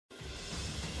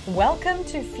Welcome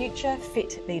to Future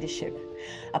Fit Leadership,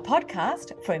 a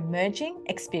podcast for emerging,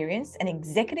 experienced, and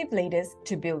executive leaders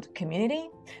to build community,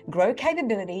 grow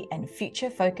capability, and future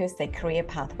focus their career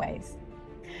pathways.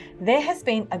 There has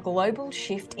been a global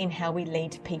shift in how we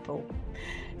lead people.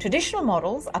 Traditional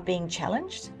models are being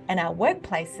challenged, and our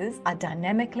workplaces are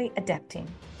dynamically adapting.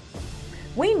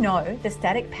 We know the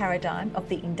static paradigm of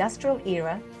the industrial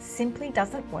era simply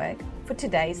doesn't work for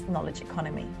today's knowledge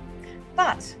economy.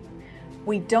 But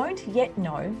we don't yet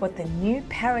know what the new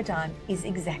paradigm is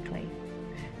exactly.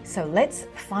 So let's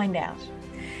find out.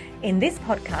 In this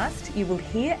podcast, you will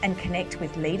hear and connect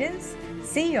with leaders,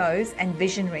 CEOs, and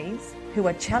visionaries who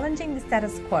are challenging the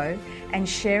status quo and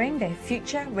sharing their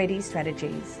future-ready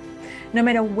strategies. No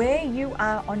matter where you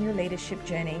are on your leadership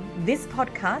journey, this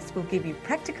podcast will give you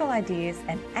practical ideas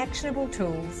and actionable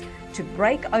tools to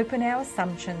break open our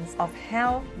assumptions of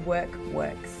how work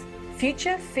works.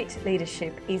 Future Fit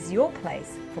Leadership is your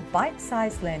place for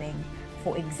bite-sized learning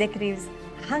for executives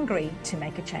hungry to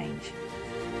make a change.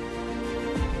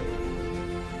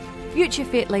 Future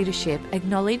Fit Leadership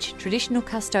acknowledge traditional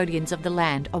custodians of the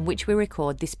land on which we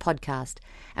record this podcast,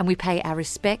 and we pay our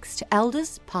respects to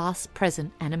elders past,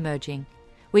 present and emerging.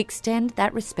 We extend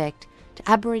that respect to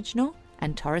Aboriginal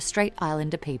and Torres Strait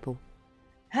Islander people.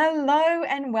 Hello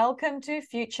and welcome to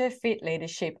Future Fit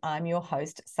Leadership. I'm your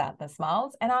host, Sadhna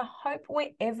Smiles, and I hope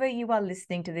wherever you are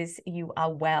listening to this, you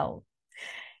are well.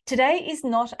 Today is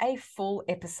not a full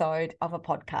episode of a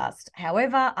podcast.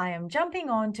 However, I am jumping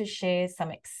on to share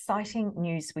some exciting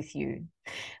news with you.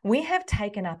 We have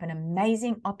taken up an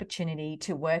amazing opportunity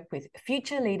to work with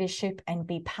Future Leadership and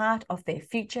be part of their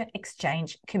Future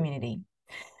Exchange community.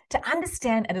 To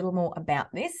understand a little more about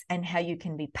this and how you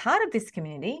can be part of this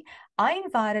community, I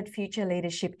invited Future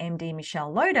Leadership MD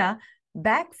Michelle Loader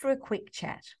back for a quick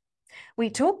chat. We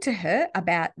talked to her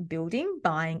about building,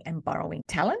 buying and borrowing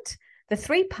talent, the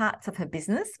three parts of her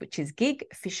business, which is Gig,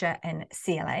 Fisher and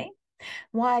CLA,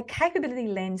 why a capability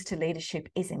lens to leadership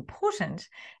is important,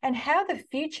 and how the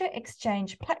Future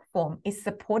Exchange platform is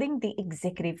supporting the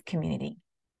executive community.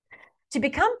 To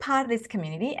become part of this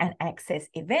community and access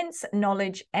events,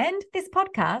 knowledge, and this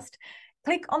podcast,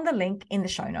 click on the link in the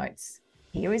show notes.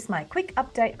 Here is my quick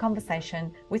update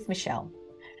conversation with Michelle.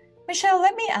 Michelle,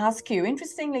 let me ask you,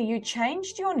 interestingly, you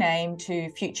changed your name to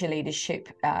Future Leadership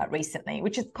recently,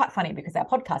 which is quite funny because our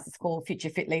podcast is called Future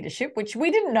Fit Leadership, which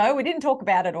we didn't know, we didn't talk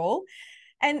about at all.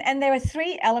 And there are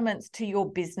three elements to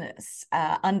your business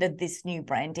under this new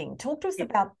branding. Talk to us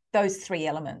about those three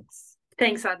elements.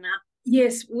 Thanks, Adna.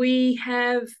 Yes, we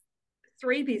have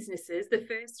three businesses. The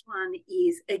first one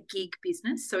is a gig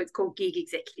business, so it's called Gig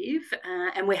Executive,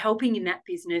 and we're helping in that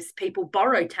business people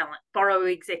borrow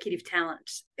executive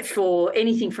talent for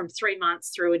anything from 3 months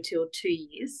through until 2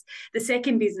 years. The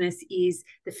second business is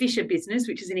the Fisher business,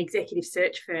 which is an executive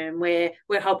search firm where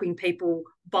we're helping people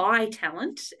buy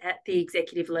talent at the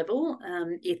executive level.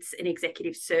 It's an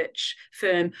executive search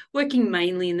firm working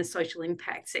mainly in the social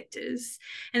impact sectors.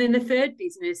 And then the third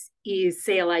business is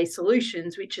CLA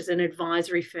Solutions, which is an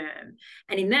advisory firm.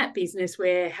 And in that business,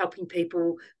 we're helping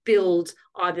people build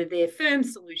either their firm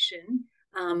solution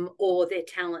or their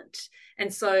talent.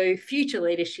 And so Future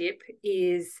Leadership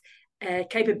is a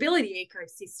capability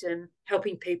ecosystem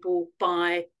helping people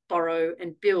buy, borrow,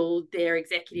 and build their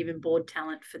executive and board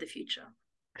talent for the future.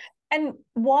 And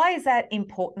why is that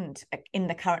important in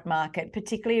the current market,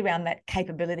 particularly around that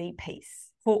capability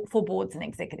piece for boards and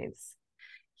executives?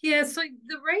 Yeah, so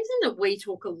the reason that we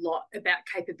talk a lot about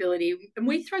capability, and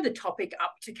we throw the topic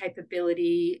up to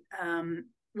capability,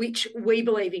 which we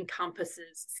believe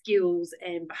encompasses skills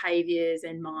and behaviours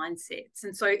and mindsets.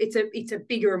 And so it's a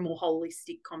bigger and more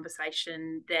holistic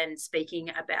conversation than speaking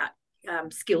about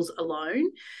skills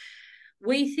alone.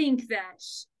 We think that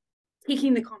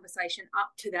taking the conversation up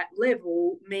to that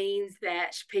level means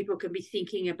that people can be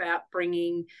thinking about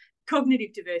bringing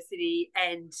cognitive diversity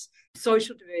and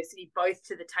social diversity both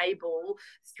to the table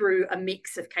through a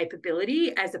mix of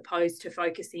capability as opposed to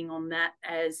focusing on that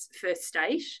as first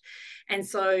stage. And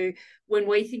so when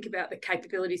we think about the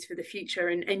capabilities for the future,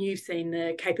 and you've seen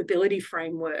the capability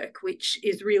framework, which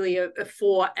is really a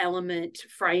 4-element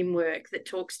framework that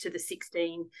talks to the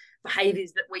 16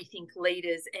 behaviours that we think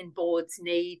leaders and boards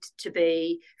need to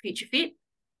be future fit.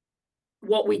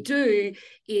 What we do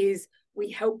is we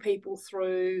help people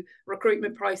through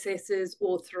recruitment processes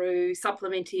or through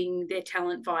supplementing their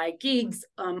talent via gigs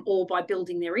or by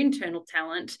building their internal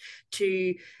talent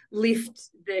to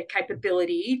lift the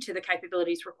capability to the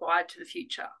capabilities required to the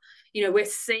future. You know, we're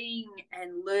seeing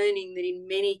and learning that in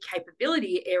many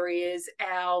capability areas,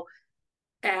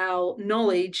 our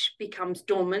knowledge becomes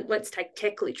dormant. Let's take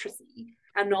tech literacy.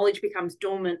 our knowledge becomes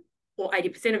dormant, or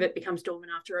 80% of it becomes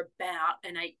dormant after about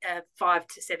a 5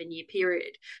 to 7 year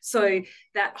period. So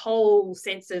that whole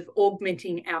sense of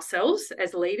augmenting ourselves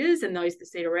as leaders and those that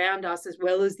sit around us, as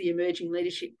well as the emerging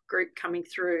leadership group coming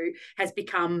through, has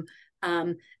become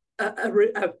a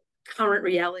current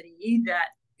reality that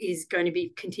is going to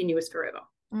be continuous forever.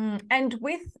 And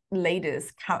with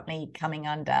leaders currently coming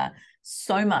under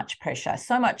so much pressure,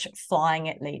 so much flying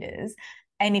at leaders,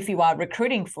 and if you are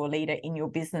recruiting for a leader in your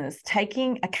business,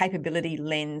 taking a capability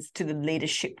lens to the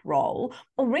leadership role,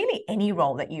 or really any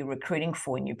role that you're recruiting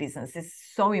for in your business, is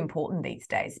so important these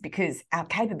days, because our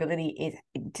capability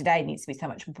today needs to be so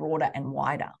much broader and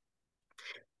wider.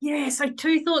 Yeah, so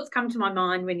 2 thoughts come to my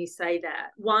mind when you say that.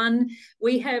 One,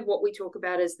 we have what we talk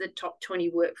about as the top 20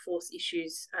 workforce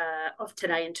issues of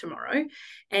today and tomorrow.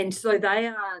 And so they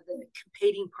are the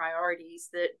competing priorities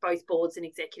that both boards and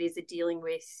executives are dealing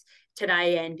with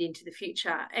today and into the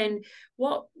future. And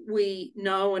what we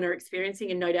know and are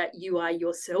experiencing, and no doubt you are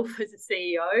yourself as a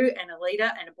CEO and a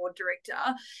leader and a board director,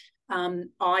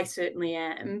 I certainly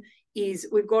am, is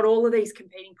we've got all of these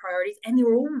competing priorities and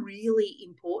they're all really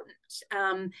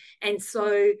important. And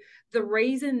so the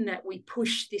reason that we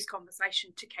push this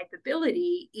conversation to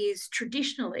capability is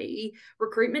traditionally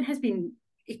recruitment has been,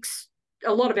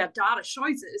 a lot of our data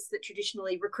shows us that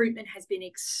traditionally recruitment has been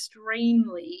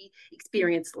extremely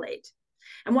experience-led.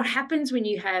 And what happens when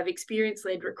you have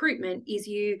experience-led recruitment is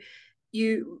you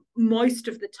most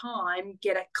of the time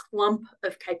get a clump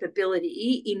of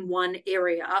capability in one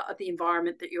area of the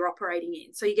environment that you're operating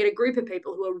in. So you get a group of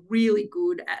people who are really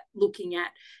good at looking at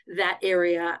that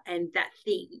area and that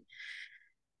thing.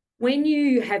 When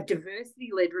you have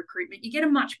diversity-led recruitment, you get a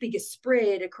much bigger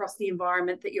spread across the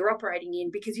environment that you're operating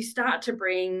in, because you start to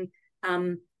bring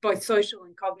both social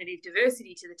and cognitive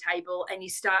diversity to the table, and you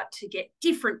start to get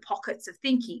different pockets of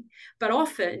thinking. But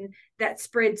often that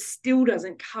spread still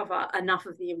doesn't cover enough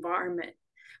of the environment.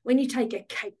 When you take a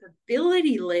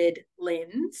capability-led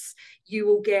lens, you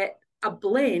will get a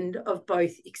blend of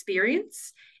both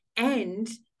experience and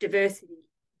diversity,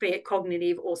 be it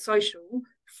cognitive or social,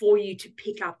 for you to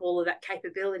pick up all of that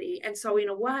capability. And so in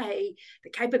a way, the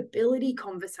capability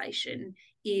conversation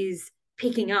is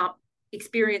picking up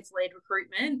experience-led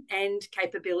recruitment and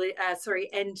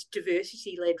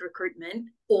diversity-led recruitment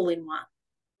all in one.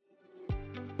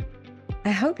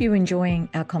 I hope you're enjoying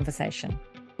our conversation.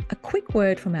 A quick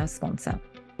word from our sponsor.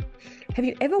 Have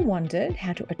you ever wondered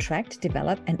how to attract,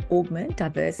 develop, and augment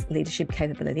diverse leadership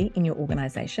capability in your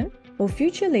organization? Well,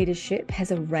 Future Leadership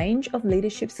has a range of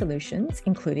leadership solutions,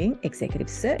 including executive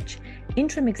search,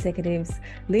 interim executives,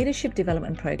 leadership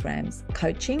development programs,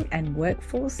 coaching, and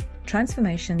workforce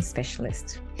transformation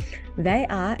specialists. They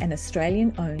are an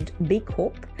Australian-owned B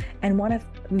Corp and one of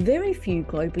very few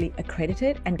globally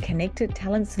accredited and connected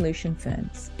talent solution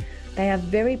firms. They are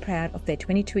very proud of their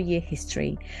 22-year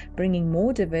history, bringing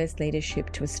more diverse leadership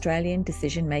to Australian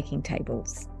decision-making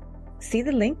tables. See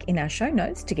the link in our show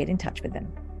notes to get in touch with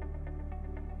them.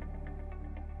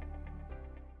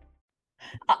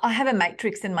 I have a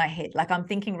matrix in my head. Like, I'm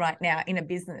thinking right now, in a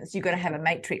business, you've got to have a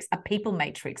matrix, a people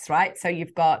matrix, right? So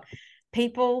you've got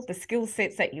people, the skill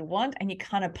sets that you want, and you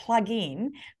kind of plug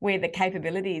in where the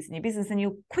capability is in your business, and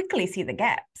you'll quickly see the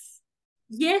gaps.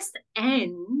 Yes,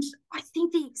 and I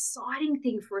think the exciting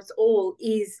thing for us all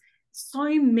is so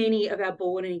many of our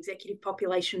board and executive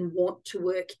population want to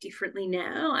work differently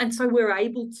now. And so we're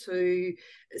able to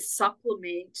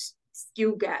supplement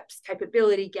skill gaps,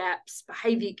 capability gaps,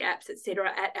 behaviour gaps,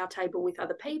 etc., at our table with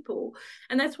other people.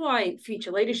 And that's why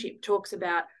Future Leadership talks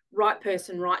about right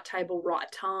person, right table,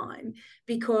 right time,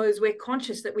 because we're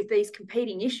conscious that with these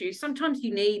competing issues, sometimes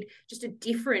you need just a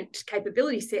different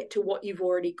capability set to what you've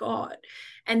already got.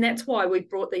 And that's why we've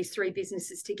brought these 3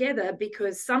 businesses together,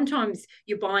 because sometimes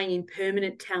you're buying in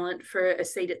permanent talent for a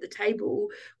seat at the table.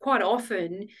 Quite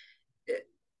often,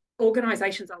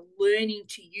 organisations are learning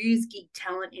to use gig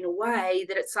talent in a way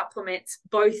that it supplements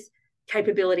both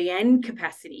capability and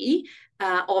capacity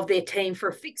of their team for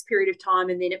a fixed period of time,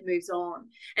 and then it moves on.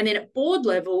 And then at board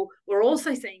level, we're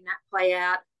also seeing that play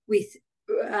out with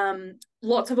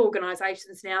lots of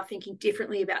organisations now thinking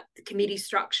differently about the committee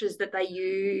structures that they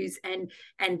use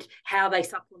and how they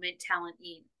supplement talent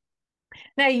in.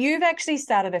 Now, you've actually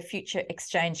started a Future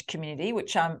Exchange community,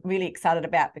 which I'm really excited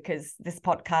about because this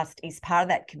podcast is part of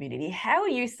that community. How are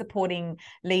you supporting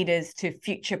leaders to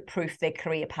future-proof their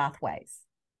career pathways?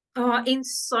 Oh, in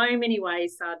so many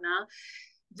ways, Sadhna.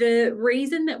 The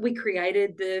reason that we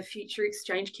created the Future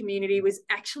Exchange community was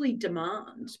actually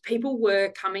demand. People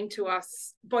were coming to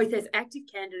us both as active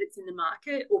candidates in the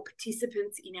market or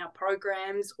participants in our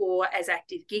programs or as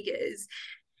active giggers.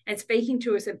 and speaking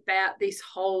to us about this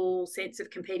whole sense of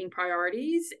competing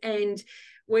priorities. And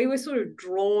we were sort of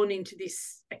drawn into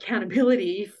this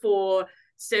accountability for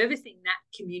servicing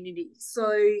that community.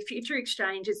 So Future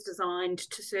Exchange is designed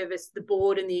to service the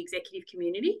board and the executive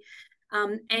community,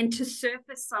 and to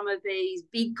surface some of these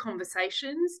big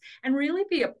conversations and really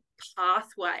be a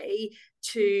pathway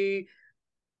to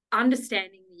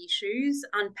understanding the issues,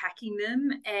 unpacking them,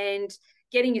 and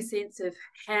getting a sense of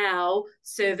how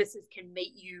services can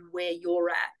meet you where you're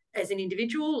at as an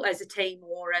individual, as a team,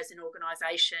 or as an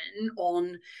organisation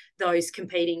on those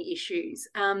competing issues.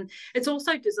 It's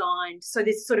also designed, so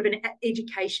there's sort of an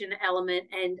education element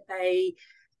and a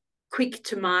quick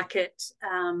to market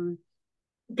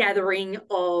gathering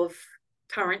of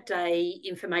current day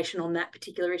information on that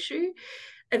particular issue.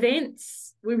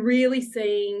 Events, we're really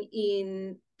seeing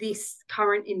in this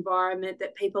current environment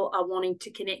that people are wanting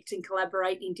to connect and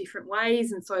collaborate in different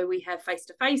ways. And so we have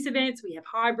face-to-face events, we have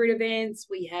hybrid events,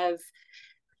 we have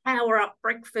power up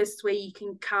breakfasts where you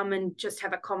can come and just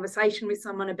have a conversation with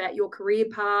someone about your career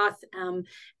path.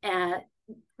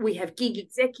 We have gig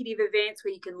executive events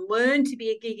where you can learn to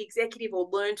be a gig executive or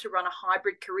learn to run a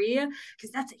hybrid career,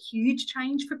 because that's a huge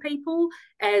change for people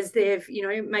as they've,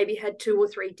 maybe had 2 or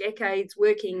 3 decades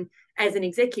working as an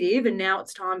executive, and now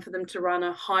it's time for them to run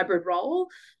a hybrid role.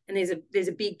 And there's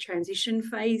a big transition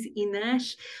phase in that.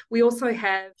 We also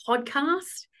have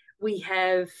podcasts. We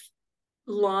have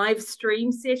live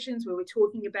stream sessions where we're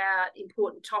talking about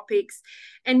important topics,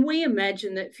 and we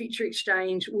imagine that Future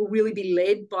Exchange will really be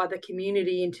led by the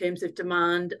community in terms of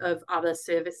demand of other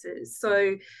services.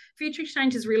 So Future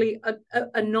Exchange is really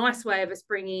a nice way of us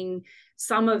bringing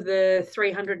some of the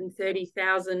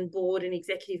 330,000 board and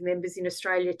executive members in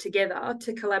Australia together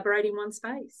to collaborate in one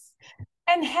space.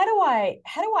 And how do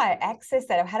I access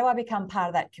that, or how do I become part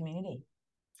of that community?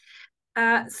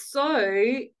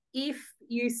 So if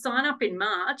you sign up in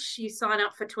March, you sign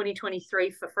up for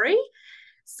 2023 for free.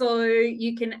 So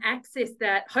you can access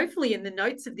that hopefully in the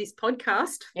notes of this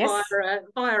podcast. Yes.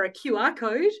 via a QR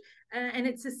code. And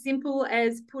it's as simple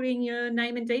as putting your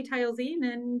name and details in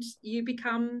and you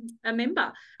become a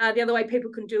member. The other way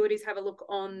people can do it is have a look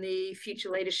on the Future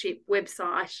Leadership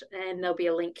website, and there'll be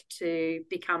a link to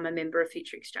become a member of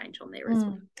Future Exchange on there as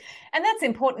well. And that's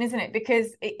important, isn't it?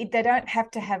 Because they don't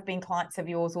have to have been clients of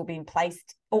yours or been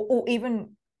placed or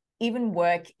even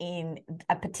work in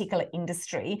a particular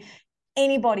industry.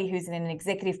 Anybody who's in an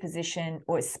executive position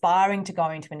or aspiring to go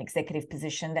into an executive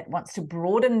position that wants to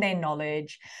broaden their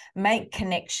knowledge, make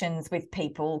connections with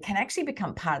people, can actually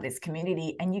become part of this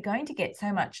community. And you're going to get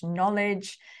so much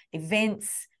knowledge,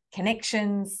 events,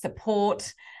 connections,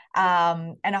 support,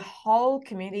 and a whole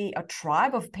community, a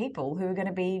tribe of people who are going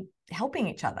to be helping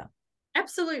each other.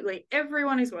 Absolutely.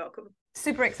 Everyone is welcome.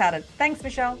 Super excited. Thanks,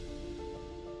 Michelle.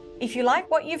 If you like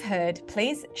what you've heard,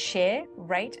 please share,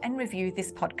 rate, and review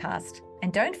this podcast.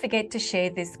 And don't forget to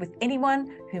share this with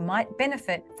anyone who might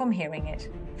benefit from hearing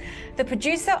it. The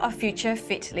producer of Future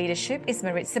Fit Leadership is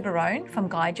Maritza Barone from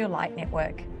Guide Your Light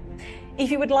Network. If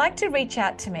you would like to reach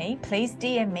out to me, please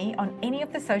DM me on any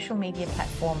of the social media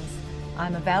platforms.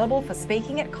 I'm available for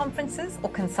speaking at conferences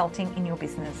or consulting in your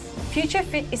business. Future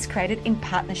Fit is created in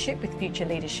partnership with Future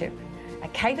Leadership, a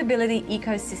capability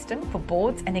ecosystem for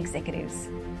boards and executives.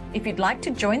 If you'd like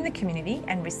to join the community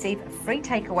and receive a free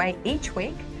takeaway each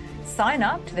week, sign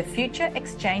up to the Future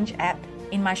Exchange app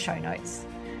in my show notes.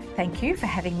 Thank you for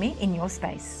having me in your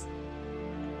space.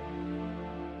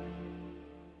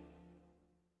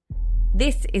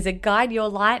 This is a Guide Your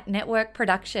Light Network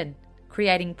production,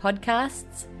 creating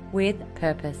podcasts with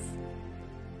purpose.